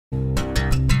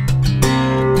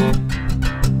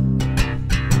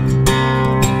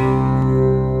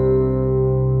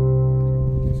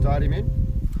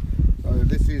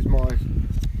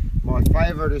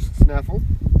noticed snaffle.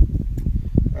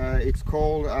 It's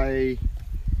called a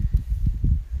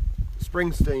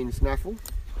Springsteen Snaffle.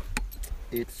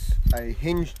 It's a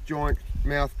hinged joint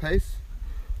mouthpiece,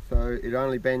 so it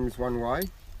only bends one way.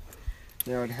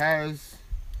 Now it has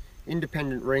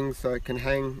independent rings, so it can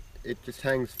hang, it just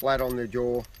hangs flat on the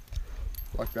jaw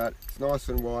like that. It's nice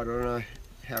and wide. I don't know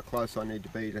how close I need to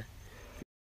be to.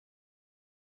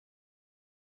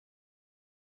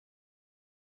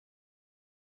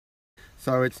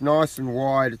 So it's nice and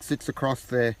wide, it sits across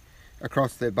their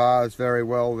bars very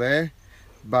well there,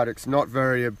 but it's not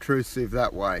very obtrusive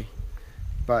that way.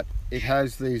 But it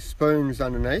has these spoons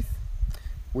underneath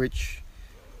which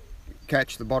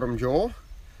catch the bottom jaw.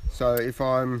 So if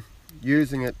I'm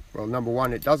using it, well, number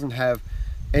one, it doesn't have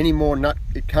any more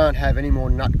it can't have any more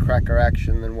nutcracker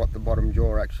action than what the bottom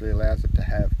jaw actually allows it to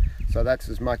have. So that's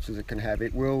as much as it can have.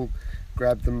 It will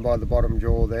grab them by the bottom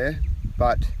jaw there,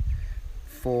 but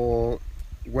for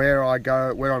where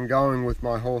I'm going with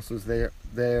my horses,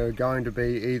 they're going to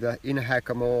be either in a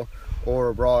hackamore or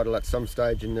a bridle at some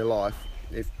stage in their life,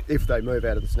 if they move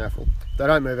out of the snaffle. If they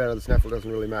don't move out of the snaffle, it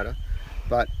doesn't really matter.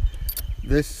 But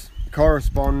this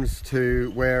corresponds to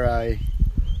where a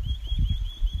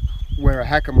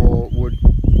hackamore would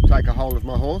take a hold of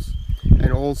my horse,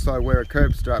 and also where a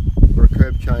curb strap or a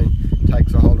curb chain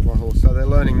takes a hold of my horse. So they're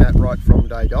learning that right from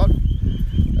day dot.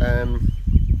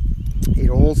 It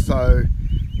also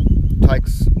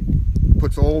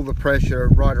puts all the pressure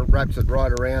wraps it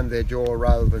right around their jaw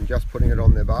rather than just putting it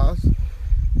on their bars.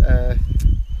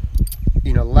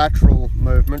 In a lateral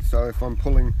movement, so if I'm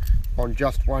pulling on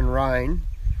just one rein,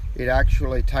 it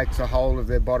actually takes a hold of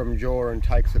their bottom jaw and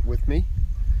takes it with me.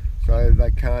 So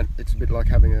they can't, it's a bit like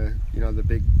having the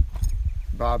big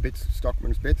bar bits,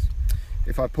 stockman's bits.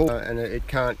 If I pull and it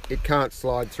can't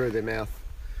slide through their mouth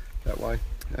that way.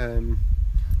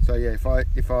 So yeah,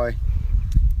 if I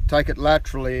take it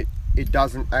laterally, it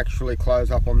doesn't actually close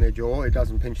up on their jaw. It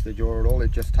doesn't pinch their jaw at all.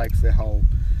 It just takes their whole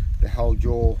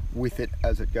jaw with it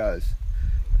as it goes.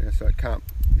 So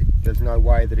there's no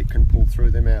way that it can pull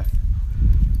through their mouth,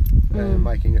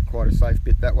 making it quite a safe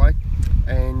bit that way.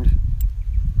 And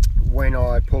when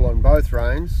I pull on both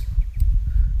reins,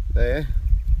 there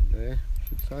I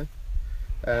should say,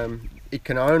 it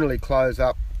can only close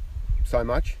up so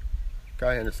much.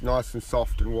 Okay, and it's nice and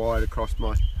soft and wide across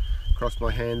my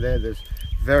hand there. There's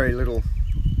very little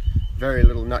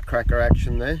nutcracker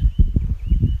action there.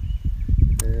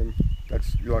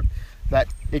 That's like that.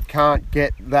 It can't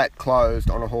get that closed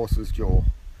on a horse's jaw.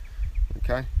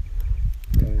 Okay.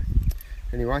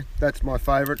 Anyway, that's my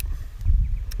favourite.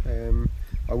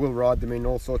 I will ride them in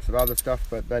all sorts of other stuff,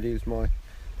 but that's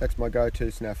my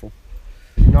go-to snaffle.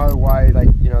 No way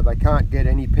they can't get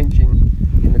any pinching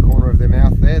in the corner of their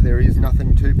mouth there. There is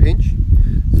nothing to pinch,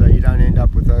 so you don't end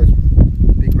up with those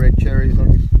big red cherries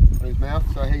on his mouth.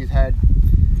 So he's had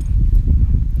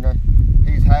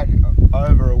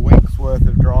over a week's worth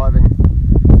of driving,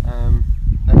 and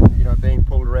being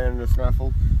pulled around in a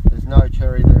snaffle. There's no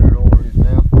cherry there at all in his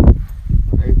mouth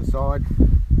on either side.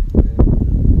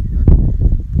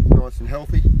 Nice and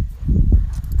healthy.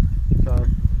 So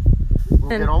we'll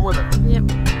get on with it.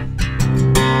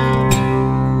 Yep.